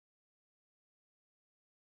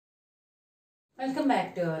Welcome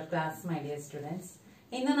back to our class, my dear students.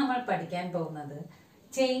 ഇന്ന് നമ്മൾ പഠിക്കാൻ പോകുന്നത്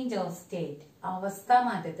ചേഞ്ച് ഓഫ് സ്റ്റേറ്റ്, അവസ്ഥാ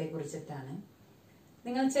മാറ്റത്തെ കുറിച്ചിട്ടാണ്.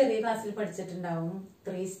 നിങ്ങൾ ചെറിയ ക്ലാസ്സിൽ പഠിച്ചിട്ടുണ്ടാവും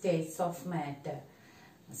 3 states of matter: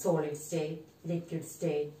 solid state, liquid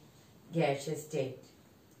state, gaseous state,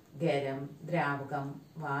 ഖരം, ദ്രാവകം,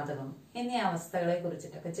 വാതകം എന്നീ അവസ്ഥകളെ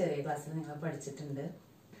കുറിച്ചിട്ടൊക്കെ ചെറിയ ക്ലാസ്സിൽ നിങ്ങൾ പഠിച്ചിട്ടുണ്ട്.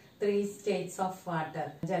 3 states ഓഫ് വാട്ടർ,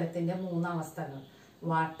 ജലത്തിന്റെ 3 അവസ്ഥകൾ.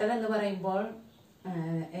 വാട്ടർ എന്ന് പറയുമ്പോൾ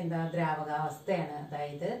ദ്രാവകാവസ്ഥയാണ്,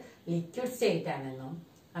 അതായത് ലിക്വിഡ് സ്റ്റേറ്റ് ആണെന്നും,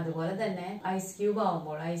 അതുപോലെ തന്നെ ഐസ് ക്യൂബ്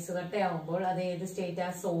ആവുമ്പോൾ, ഐസ് കട്ടയാവുമ്പോൾ അത് ഏത് സ്റ്റേറ്റ്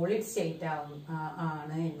സോളിഡ് സ്റ്റേറ്റ്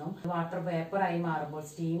ആണ് എന്നും, വാട്ടർ വേപ്പർ ആയി മാറുമ്പോൾ,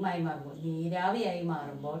 സ്റ്റീം ആയി മാറുമ്പോൾ, നീരാവിയായി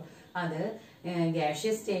മാറുമ്പോൾ അത്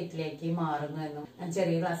ഗ്യാഷ്യസ് സ്റ്റേറ്റിലേക്ക് മാറുന്നു എന്നും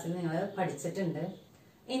ചെറിയ ക്ലാസ്സിൽ നിങ്ങൾ പഠിച്ചിട്ടുണ്ട്.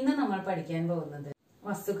 ഇന്ന് നമ്മൾ പഠിക്കാൻ പോകുന്നത്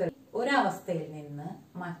വസ്തുക്കൾ ഒരവസ്ഥയിൽ നിന്ന്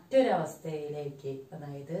മറ്റൊരവസ്ഥയിലേക്ക്,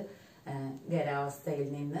 അതായത് ഖരാവസ്ഥയിൽ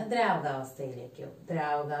നിന്ന് ദ്രാവകാവസ്ഥയിലേക്കോ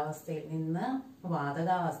ദ്രാവകാവസ്ഥയിൽ നിന്ന്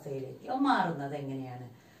വാതകാവസ്ഥയിലേക്കോ മാറുന്നത് എങ്ങനെയാണ്,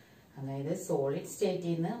 അതായത് സോളിഡ്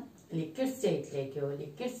സ്റ്റേറ്റിൽ നിന്ന് ലിക്വിഡ് സ്റ്റേറ്റിലേക്കോ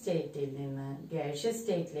ലിക്വിഡ് സ്റ്റേറ്റിൽ നിന്ന് ഗ്യാഷ്യസ്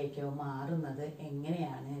സ്റ്റേറ്റിലേക്കോ മാറുന്നത്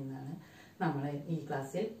എങ്ങനെയാണ് എന്നാണ് നമ്മൾ ഈ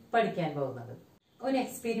ക്ലാസ്സിൽ പഠിക്കാൻ പോകുന്നത്. ഒരു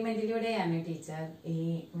എക്സ്പെരിമെന്റിലൂടെയാണ് ടീച്ചർ ഈ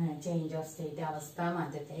ചേഞ്ച് ഓഫ് സ്റ്റേറ്റ്, അവസ്ഥാ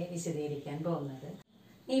മാറ്റത്തെ വിശദീകരിക്കാൻ പോകുന്നത്.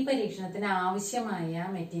 ഈ പരീക്ഷണത്തിന് ആവശ്യമായ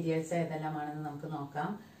മെറ്റീരിയൽസ് ഏതെല്ലാമാണെന്ന് നമുക്ക്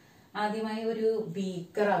നോക്കാം. ആദ്യമായി ഒരു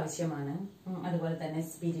ബീക്കർ ആവശ്യമാണ്, അതുപോലെ തന്നെ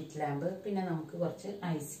സ്പിരിറ്റ് ലാമ്പ്, പിന്നെ നമുക്ക് കുറച്ച്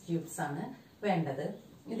ഐസ് ക്യൂബ്സ് ആണ് വേണ്ടത്.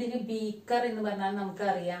 ഇതിന് ബീക്കർ എന്ന് പറഞ്ഞാൽ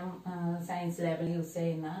നമുക്കറിയാം, സയൻസ് ലാബിൽ യൂസ്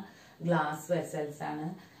ചെയ്യുന്ന ഗ്ലാസ് വെസൽസ് ആണ്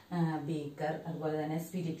ബീക്കർ. അതുപോലെ തന്നെ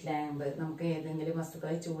സ്പിരിറ്റ് ലാമ്പ് നമുക്ക് ഏതെങ്കിലും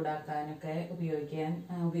വസ്തുക്കളെ ചൂടാക്കാനൊക്കെ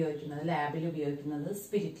ഉപയോഗിക്കുന്നത്, ലാബിൽ ഉപയോഗിക്കുന്നത്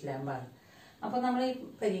സ്പിരിറ്റ് ലാമ്പാണ്. അപ്പൊ നമ്മൾ ഈ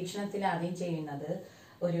പരീക്ഷണത്തിൽ ആദ്യം ചെയ്യുന്നത്,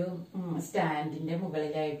 ഒരു സ്റ്റാൻഡിന്റെ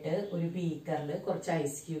മുകളിലായിട്ട് ഒരു ബീക്കറിൽ കുറച്ച്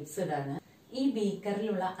ഐസ് ക്യൂബ്സ് ഇടാണ്. ഈ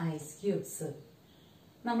ബീക്കറിലുള്ള ഐസ് ക്യൂബ്സ്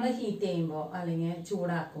നമ്മൾ ഹീറ്റ് ചെയ്യുമ്പോൾ അല്ലെങ്കിൽ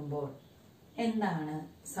ചൂടാക്കുമ്പോൾ എന്താണ്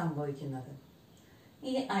സംഭവിക്കുന്നത്?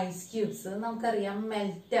 ഈ ഐസ് ക്യൂബ്സ് നമുക്കറിയാം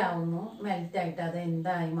മെൽറ്റ് ആവുന്നു. മെൽറ്റ് ആയിട്ട് അത്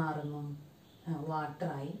എന്തായി മാറുന്നു?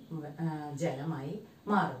 വാട്ടറായി, ജലമായി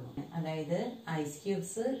മാറുന്നു. അതായത് ഐസ്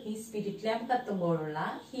ക്യൂബ്സ് ഈ സ്പിരിറ്റ് ലാമ്പ് കത്തുമ്പോഴുള്ള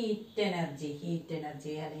ഹീറ്റ് എനർജി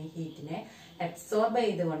അല്ലെങ്കിൽ ഹീറ്റിനെ അബ്സോർബ്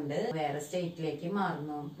ചെയ്തുകൊണ്ട് വേറെ സ്റ്റേറ്റിലേക്ക്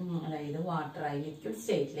മാറുന്നു, അതായത് വാട്ടറായി ലിക്വിഡ്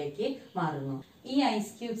സ്റ്റേറ്റിലേക്ക് മാറുന്നു. ഈ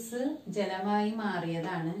ഐസ് ക്യൂബ്സ് ജലമായി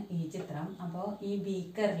മാറിയതാണ് ഈ ചിത്രം. അപ്പോൾ ഈ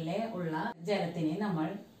ബീക്കറിലെ ഉള്ള ജലത്തിനെ നമ്മൾ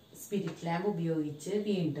സ്പിരിറ്റ് ലാമ്പ് ഉപയോഗിച്ച്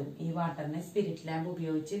വീണ്ടും, ഈ വാട്ടറിനെ സ്പിരിറ്റ് ലാമ്പ്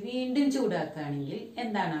ഉപയോഗിച്ച് വീണ്ടും ചൂടാക്കുകയാണെങ്കിൽ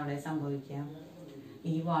എന്താണ് അവിടെ സംഭവിക്കുക?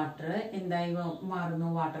 ഈ വാട്ടർ എന്തായി മാറുന്നു?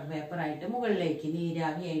 വാട്ടർ വേപ്പർ ആയിട്ട് മുകളിലേക്ക്,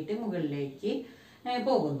 നീരാവിയായിട്ട് മുകളിലേക്ക്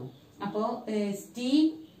പോകുന്നു. അപ്പോ സ്റ്റീം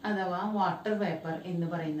അഥവാ വാട്ടർ വേപ്പർ എന്ന്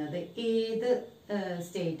പറയുന്നത് ഏത്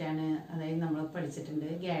സ്റ്റേറ്റ് ആണ്? അതായത് നമ്മൾ പഠിച്ചിട്ടുണ്ട്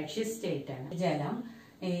ഗ്യാഷ്യസ് സ്റ്റേറ്റ് ആണ്. ജലം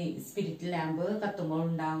ഈ സ്പിരിറ്റ് ലാമ്പ് കത്തുമ്പോൾ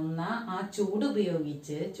ഉണ്ടാകുന്ന ആ ചൂട്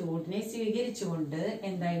ഉപയോഗിച്ച്, ചൂടിനെ സ്വീകരിച്ചുകൊണ്ട്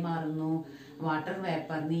എന്തായി മാറുന്നു? വാട്ടർ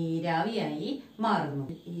വേപ്പർ, നീരാവിയായി മാറുന്നു.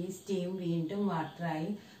 ഈ സ്റ്റീം വീണ്ടും വാട്ടറായി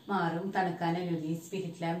മാറും. തണുക്കാൻ അനുവദിക്കും.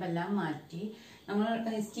 സ്പിരിറ്റ് ലാമ്പ് എല്ലാം മാറ്റി നമ്മൾ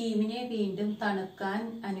സ്റ്റീമിനെ വീണ്ടും തണുക്കാൻ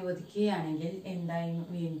അനുവദിക്കുകയാണെങ്കിൽ എന്തായി?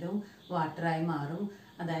 വീണ്ടും വാട്ടറായി മാറും.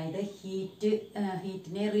 അതായത്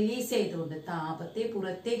ഹീറ്റിനെ റിലീസ് ചെയ്തുകൊണ്ട്, താപത്തെ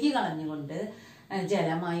പുറത്തേക്ക് കളഞ്ഞുകൊണ്ട്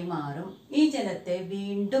ജലമായി മാറും. ഈ ജലത്തെ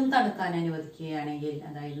വീണ്ടും തണുക്കാൻ അനുവദിക്കുകയാണെങ്കിൽ,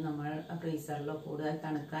 അതായത് നമ്മൾ ഫ്രീസറിലോ കൂടുതൽ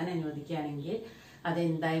തണുക്കാൻ അനുവദിക്കുകയാണെങ്കിൽ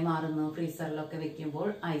അതെന്തായി മാറുന്നു? ഫ്രീസറിലൊക്കെ വെക്കുമ്പോൾ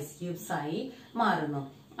ഐസ് ക്യൂബ്സ് ആയി മാറുന്നു.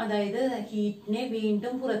 അതായത് ഹീറ്റിനെ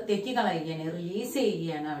വീണ്ടും പുറത്തേക്ക് കളയുകയാണ്, റിലീസ്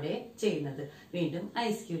ചെയ്യുകയാണ് അവിടെ ചെയ്യുന്നത്. വീണ്ടും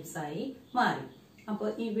ഐസ് ക്യൂബ്സ് ആയി മാറി. അപ്പോൾ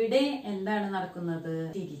ഇവിടെ എന്താണ് നടക്കുന്നത്?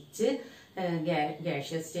 തിരിച്ച്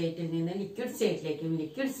ഗ്യാഷ്യസ് സ്റ്റേറ്റിൽ നിന്ന് ലിക്വിഡ് സ്റ്റേറ്റിലേക്കും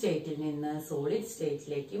ലിക്വിഡ് സ്റ്റേറ്റിൽ നിന്ന് സോളിഡ്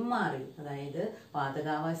സ്റ്റേറ്റിലേക്കും മാറി. അതായത്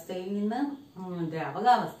വാതകാവസ്ഥയിൽ നിന്ന്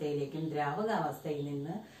ദ്രാവകാവസ്ഥയിലേക്കും ദ്രാവകാവസ്ഥയിൽ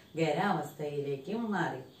നിന്ന് ഖരാവസ്ഥയിലേക്കും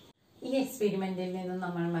മാറി. ഈ എക്സ്പെരിമെന്റിൽ നിന്നും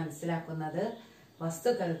നമ്മൾ മനസ്സിലാക്കുന്നത്,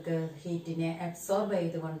 വസ്തുക്കൾക്ക് ഹീറ്റിനെ അബ്സോർബ്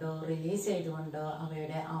ചെയ്തുകൊണ്ടോ റിലീസ് ചെയ്തുകൊണ്ടോ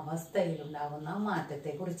അവയുടെ അവസ്ഥയിൽ ഉണ്ടാകുന്ന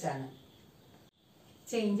മാറ്റത്തെ കുറിച്ചാണ്.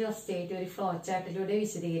 ചേഞ്ച് ഓഫ് സ്റ്റേറ്റ് ഒരു ഫ്ലോ ചാർട്ടിലൂടെ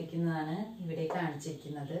വിശദീകരിക്കുന്നതാണ് ഇവിടെ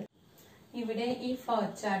കാണിച്ചിരിക്കുന്നത്. ഇവിടെ ഈ ഫ്ലോ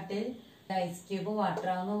ചാർട്ടിൽ ഐസ് ക്യൂബ് വാട്ടർ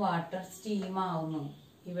ആവുന്നു, വാട്ടർ സ്റ്റീം ആവുന്നു.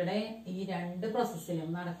 ഇവിടെ ഈ 2 പ്രോസസ്സിലും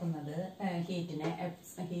നടക്കുന്നത്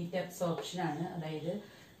ഹീറ്റ് അബ്സോർപ്ഷൻ ആണ്, അതായത്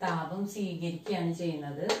താപം സ്വീകരിക്കുകയാണ്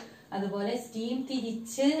ചെയ്യുന്നത്. അതുപോലെ സ്റ്റീം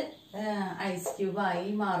തിരിച്ച് ഐസ് ക്യൂബായി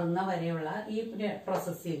മാറുന്ന വരെയുള്ള ഈ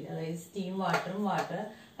പ്രോസസ്സിൽ, അതായത് സ്റ്റീം വാട്ടറും വാട്ടർ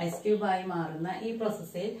ഐസ് ക്യൂബായി മാറുന്ന ഈ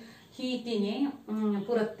പ്രോസസ്സിൽ ഹീറ്റിനെ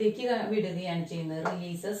പുറത്തേക്ക് വിടുകയാണ് ചെയ്യുന്നത്.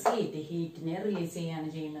 റിലീസസ് ഹീറ്റിനെ റിലീസ് ചെയ്യാണ്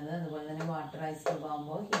ചെയ്യുന്നത്. അതുപോലെ തന്നെ വാട്ടർ ഐസ് ക്യൂബ്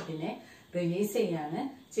ആകുമ്പോൾ ഹീറ്റിനെ റിലീസ് ചെയ്യാണ്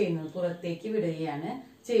ചെയ്യുന്നത്, പുറത്തേക്ക് വിടുകയാണ്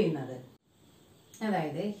ചെയ്യുന്നത്.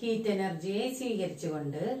 അതായത് ഹീറ്റ് എനർജിയെ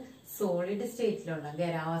സ്വീകരിച്ചുകൊണ്ട് സോളിഡ് സ്റ്റേറ്റിലുള്ള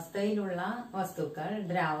ഖരാവസ്ഥയിലുള്ള വസ്തുക്കൾ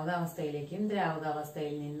ദ്രാവകാവസ്ഥയിലേക്കും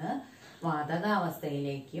ദ്രാവകാവസ്ഥയിൽ നിന്ന്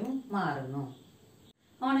വാതകാവസ്ഥയിലേക്കും മാറുന്നു.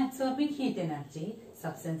 On absorbing heat energy,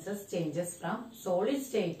 substances changes from solid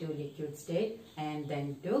state to liquid state and then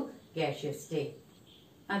to gaseous state.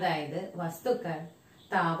 അതായത് വസ്തുക്കൾ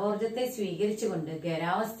താപോർജ്ജത്തെ സ്വീകരിച്ചുകൊണ്ട്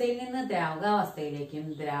ഖരാവസ്ഥയിൽ നിന്ന് ദ്രാവകാവസ്ഥയിലേക്കും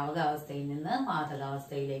ദ്രാവകാവസ്ഥയിൽ നിന്ന്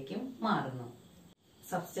വാതകാവസ്ഥയിലേക്കും മാറുന്നു.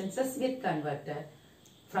 Substances get converted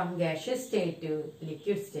from gaseous state to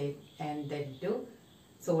liquid state and then to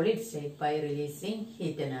solid state by releasing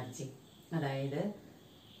heat energy. അതായത്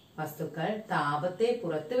വസ്തുക്കൾ താപത്തെ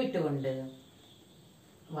പുറത്തുവിട്ടുകൊണ്ട്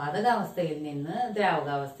വാതകാവസ്ഥയിൽ നിന്ന്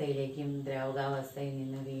ദ്രാവകാവസ്ഥയിലേക്കും ദ്രാവകാവസ്ഥയിൽ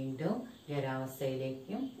നിന്ന് വീണ്ടും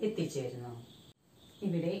ഖരാവസ്ഥയിലേക്കും എത്തിച്ചേരുന്നു.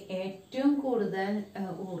 ഇവിടെ ഏറ്റവും കൂടുതൽ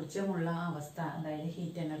ഊർജമുള്ള അവസ്ഥ, അതായത്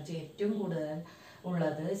ഹീറ്റ് എനർജി ഏറ്റവും കൂടുതൽ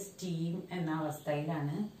ഉള്ളത് സ്റ്റീം എന്ന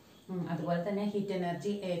അവസ്ഥയിലാണ്. അതുപോലെ തന്നെ ഹീറ്റ്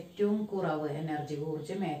എനർജി ഏറ്റവും കുറവ്, എനർജി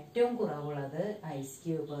ഊർജം ഏറ്റവും കുറവുള്ളത് ഐസ്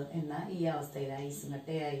ക്യൂബ് എന്ന ഈ അവസ്ഥയിൽ, ഐസ്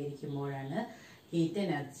കട്ടയായിരിക്കുമ്പോഴാണ് ഹീറ്റ്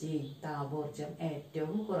എനർജി താപോർജം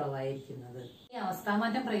ഏറ്റവും കുറവായിരിക്കുന്നത്. ഈ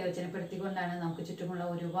അവസ്ഥാമാറ്റം പ്രയോജനപ്പെടുത്തിക്കൊണ്ടാണ് നമുക്ക് ചുറ്റുമുള്ള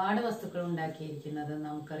ഒരുപാട് വസ്തുക്കൾ ഉണ്ടാക്കിയിരിക്കുന്നത്.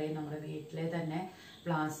 നമുക്കറിയാം, നമ്മുടെ വീട്ടിലെ തന്നെ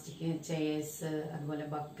പ്ലാസ്റ്റിക് ചെയർസ്, അതുപോലെ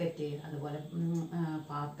ബക്കറ്റ്, അതുപോലെ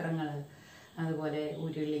പാത്രങ്ങള്, അതുപോലെ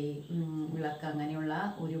ഉരുളി, വിളക്ക്, അങ്ങനെയുള്ള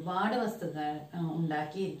ഒരുപാട് വസ്തുക്കൾ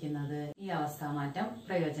ഉണ്ടാക്കിയിരിക്കുന്നത് ഈ അവസ്ഥാമാറ്റം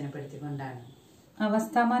പ്രയോജനപ്പെടുത്തിക്കൊണ്ടാണ്.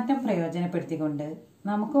 അവസ്ഥാമാറ്റം പ്രയോജനപ്പെടുത്തിക്കൊണ്ട്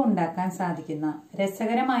നമുക്ക് ഉണ്ടാക്കാൻ സാധിക്കുന്ന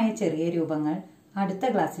രസകരമായ ചെറിയ രൂപങ്ങൾ അടുത്ത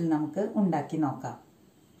ക്ലാസ്സിൽ നമുക്ക് ഉണ്ടാക്കി നോക്കാം.